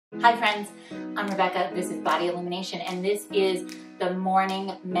Hi friends, I'm Rebecca. This is Body Illumination, and this is the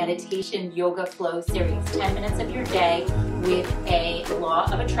morning meditation yoga flow series. 10 minutes of your day with a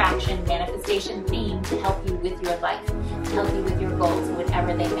law of attraction manifestation theme to help you with your life, to help you with your goals,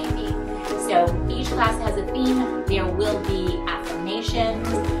 whatever they may be. So each class has a theme. There will be affirmations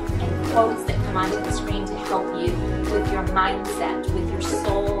and quotes that come onto the screen to help you with your mindset, with your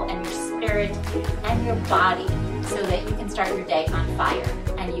soul and your spirit and your body, so that you can start your day on fire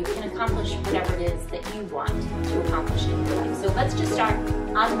and you can accomplish whatever it is that you want to accomplish in your life. So let's just start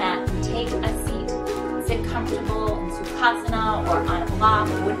on the mat. Take a seat. Sit comfortable in Sukhasana or on a block,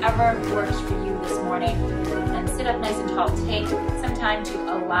 whatever works for you this morning. And sit up nice and tall. Take some time to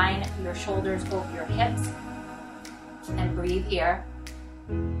align your shoulders over your hips and breathe here.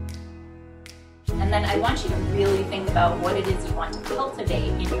 And then I want you to really think about what it is you want to cultivate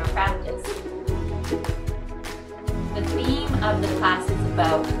in your practice. The theme of the class is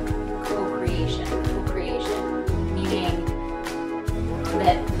about co-creation. Co-creation, meaning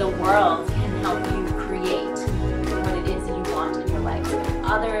that the world can help you create what it is you want in your life.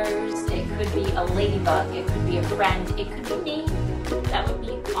 Others, it could be a ladybug, it could be a friend, it could be me. That would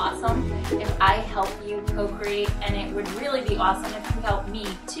be awesome if I help you co-create, and it would really be awesome if you help me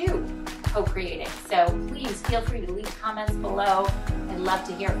too co-creating. So please feel free to leave comments below. I'd love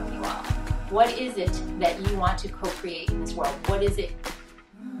to hear from you all. What is it that you want to co-create in this world? What is it?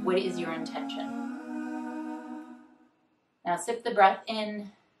 What is your intention? Now sip the breath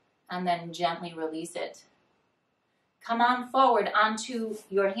in and then gently release it. Come on forward onto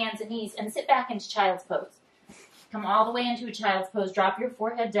your hands and knees and sit back into child's pose. Come all the way into a child's pose. Drop your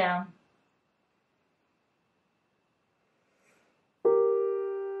forehead down.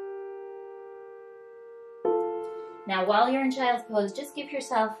 Now while you're in child's pose, just give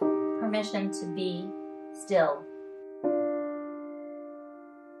yourself permission to be still.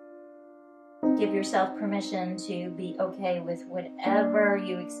 Give yourself permission to be okay with whatever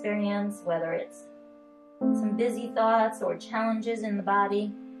you experience, whether it's some busy thoughts or challenges in the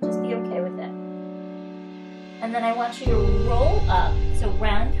body. Just be okay with it. And then I want you to roll up, so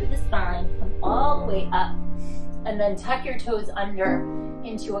round through the spine, come all the way up, and then tuck your toes under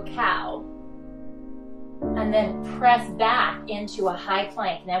into a cow. And then press back into a high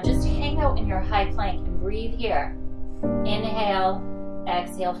plank. Now just hang out in your high plank and breathe here. Inhale,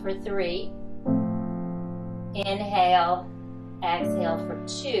 exhale for 3. Inhale, exhale for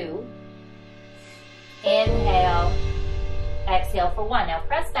 2. Inhale, exhale for 1. Now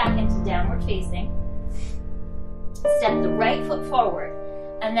press back into downward facing. Step the right foot forward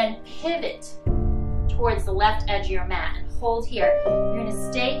and then pivot towards the left edge of your mat and hold here. You're going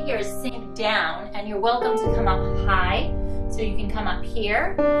to stay here, sink down, and you're welcome to come up high. So you can come up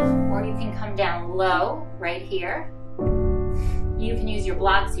here, or you can come down low, right here. You can use your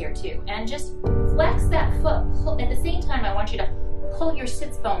blocks here too. And just flex that foot. At the same time, I want you to pull your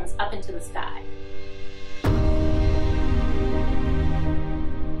sits bones up into the sky.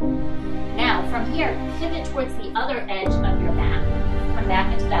 Now, from here, pivot towards the other edge of your mat. Come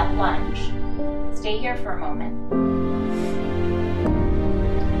back into that lunge. Stay here for a moment.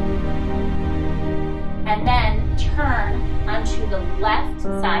 And then turn onto the left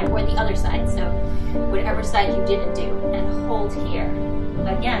side or the other side, so whatever side you didn't do, and hold here.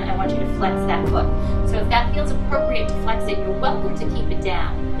 Again, I want you to flex that foot. So if that feels appropriate to flex it, you're welcome to keep it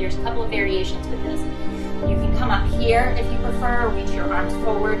down. There's a couple of variations with this. You can come up here if you prefer, reach your arms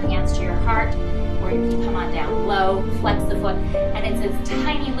forward, hands to your heart, or you can come on down low, flex the foot, and it's this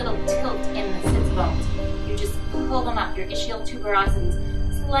tiny little tilt in the sits bones. You just pull them up, your ischial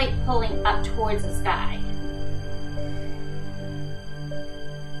tuberosities, slight pulling up towards the sky.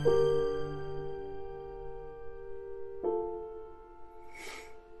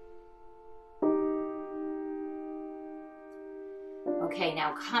 Okay,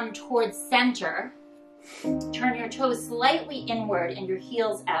 now come towards center. Turn your toes slightly inward and your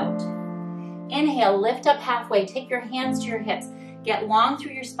heels out. Inhale, lift up halfway, take your hands to your hips, get long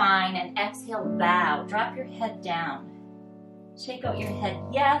through your spine, and exhale, bow. Drop your head down. Shake out your head,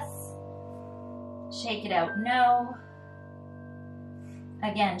 yes. Shake it out, no.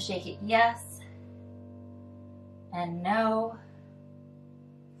 Again, shake it, yes. And no.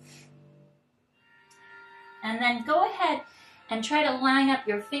 And then go ahead and try to line up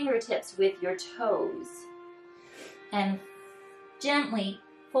your fingertips with your toes. And gently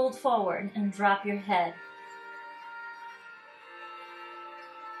fold forward and drop your head.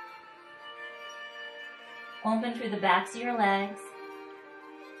 Open through the backs of your legs.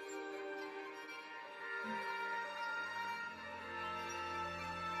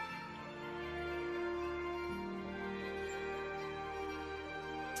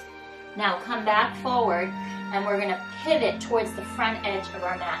 Now come back forward, and we're gonna pivot towards the front edge of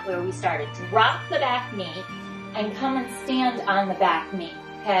our mat where we started. Drop the back knee and come and stand on the back knee,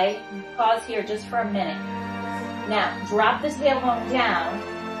 okay? Pause here just for a minute. Now, drop the tailbone down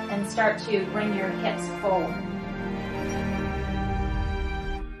and start to bring your hips forward.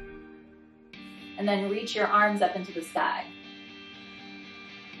 And then reach your arms up into the sky.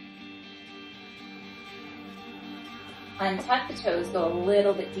 Untuck the toes, go a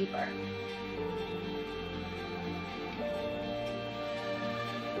little bit deeper.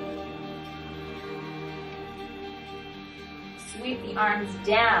 Sweep the arms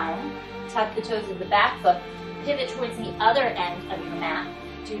down, tuck the toes of the back foot, pivot towards the other end of your mat.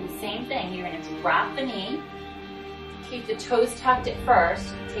 Do the same thing. You're going to drop the knee, keep the toes tucked at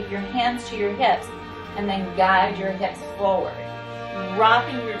first, take your hands to your hips, and then guide your hips forward,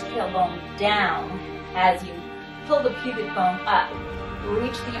 dropping your tailbone down as you pull the pubic bone up.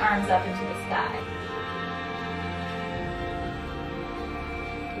 Reach the arms up into the sky.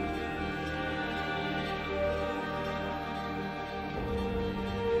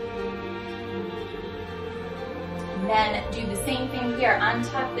 Then do the same thing here.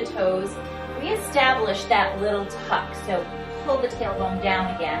 Untuck the toes. Reestablish that little tuck. So pull the tailbone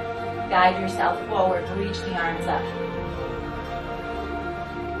down again. Guide yourself forward. Reach the arms up.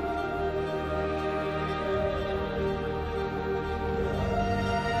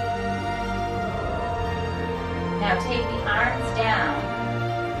 Now take the arms down.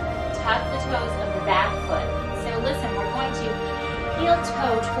 Tuck the toes of the back foot. So listen, we're going to heel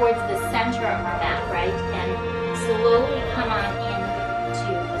toe towards the center of our mat, right? And slowly come on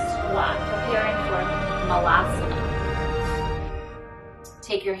into the squat, preparing for malasana.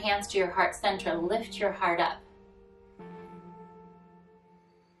 Take your hands to your heart center, lift your heart up.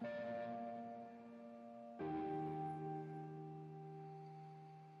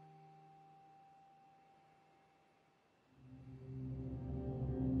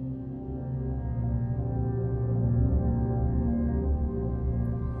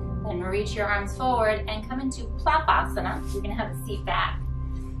 Reach your arms forward and come into plopasana. You're going to have the seat back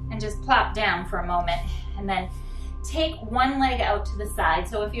and just plop down for a moment, and then take one leg out to the side.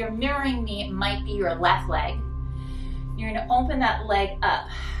 So if you're mirroring me, it might be your left leg. You're going to open that leg up.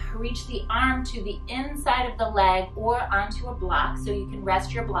 Reach the arm to the inside of the leg or onto a block, so you can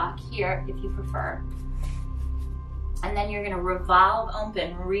rest your block here if you prefer. And then you're going to revolve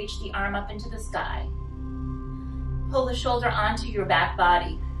open, reach the arm up into the sky. Pull the shoulder onto your back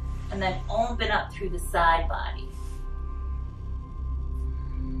body, and then open up through the side body.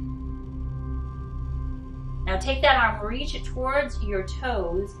 Now take that arm, reach it towards your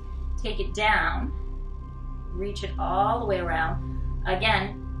toes, take it down, reach it all the way around.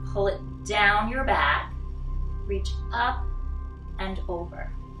 Again, pull it down your back, reach up and over.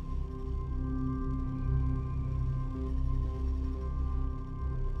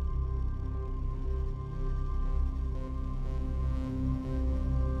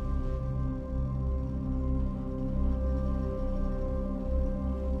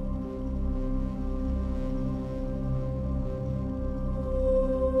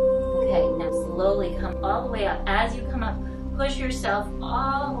 Slowly come all the way up. As you come up, push yourself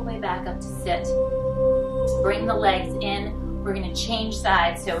all the way back up to sit. Bring the legs in. We're going to change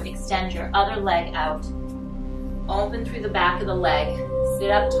sides, so extend your other leg out. Open through the back of the leg.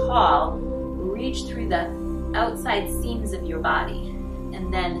 Sit up tall. Reach through the outside seams of your body.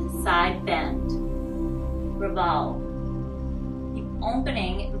 And then side bend. Revolve. Keep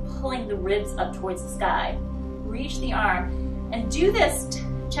opening and pulling the ribs up towards the sky. Reach the arm and do this.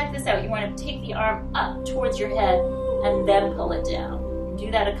 Check this out. You want to take the arm up towards your head and then pull it down.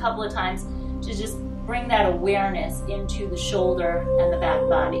 Do that a couple of times to just bring that awareness into the shoulder and the back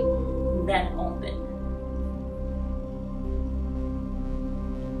body. Then open.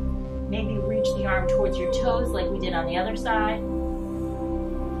 Maybe reach the arm towards your toes like we did on the other side.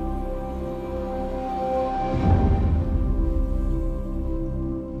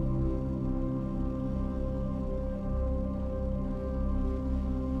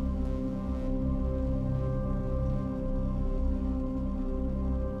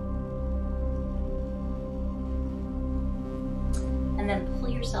 And then pull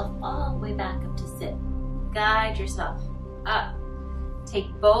yourself all the way back up to sit. Guide yourself up.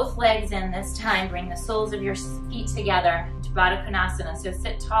 Take both legs in this time. Bring the soles of your feet together to Baddha Konasana. So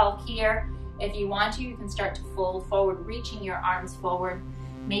sit tall here. If you want to, you can start to fold forward, reaching your arms forward,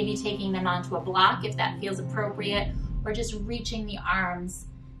 maybe taking them onto a block if that feels appropriate, or just reaching the arms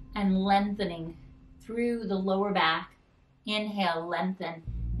and lengthening through the lower back. Inhale, lengthen,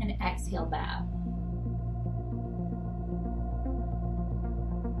 and exhale, bow.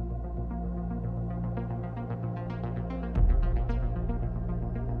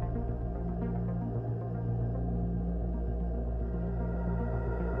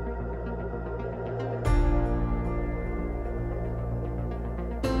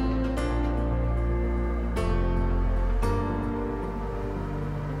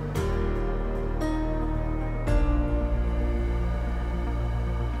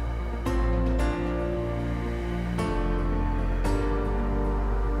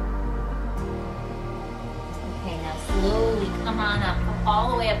 slowly come on up, come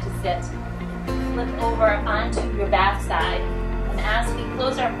all the way up to sit. Flip over onto your back side. And as we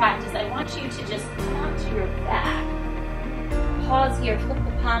close our practice, I want you to just come onto your back. Pause here, flip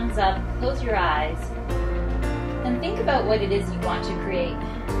the palms up, close your eyes, and think about what it is you want to create.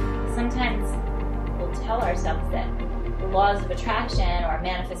 Sometimes we'll tell ourselves that the laws of attraction or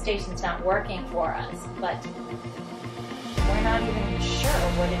manifestation is not working for us, but we're not even sure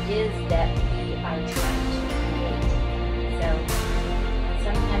what it is that we are trying to create. So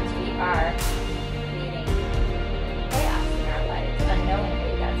sometimes we are creating chaos in our lives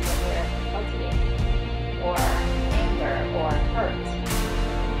unknowingly. That's what we're cultivating, or anger or hurt.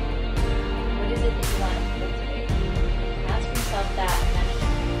 What is it that you want to cultivate? Ask yourself that, and then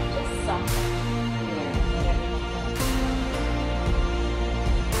just soften.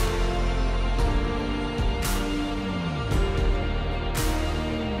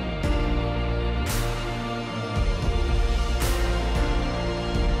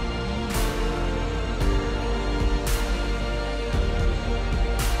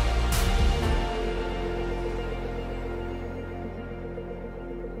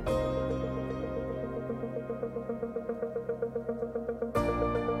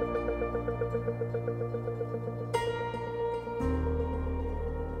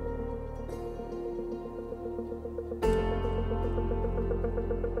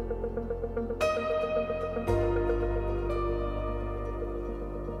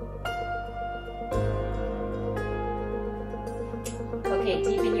 Okay,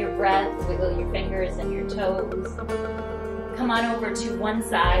 deepen your breath, wiggle your fingers and your toes. Come on over to one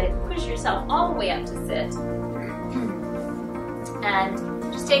side and push yourself all the way up to sit. And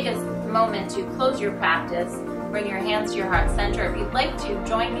just take a moment to close your practice. Bring your hands to your heart center. If you'd like to,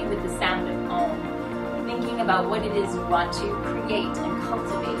 join me with the sound of Om, thinking about what it is you want to create and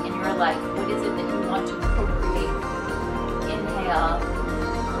cultivate in your life. What is it that you want to co-create? Inhale.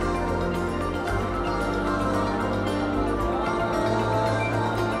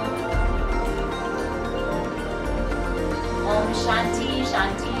 Om Shanti,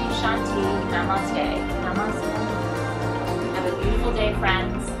 Shanti, Shanti, Namaste, Namaste. Have a beautiful day,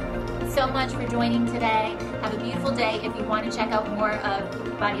 friends. Thanks so much for joining today. Have a beautiful day. If you want to check out more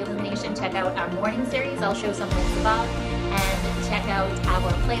of Body Illumination, check out our morning series. I'll show some links above. And check out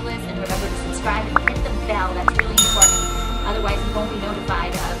our playlist. And remember to subscribe and hit the bell. That's really important. Otherwise, you won't be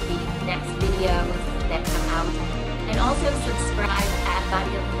notified of the next videos that come out. And also subscribe at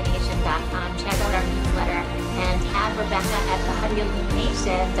bodyillumination.com. Check out our newsletter and add Rebecca at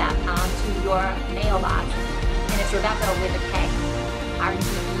bodyillumination.com to your mailbox. And it's Rebecca with a K,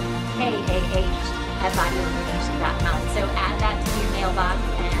 R-E-B-E-K-A-H at bodyillumination.com. So add that to your mailbox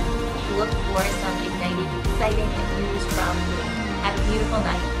and look for some exciting news from me. Have a beautiful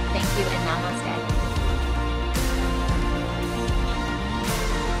night. Thank you and namaste.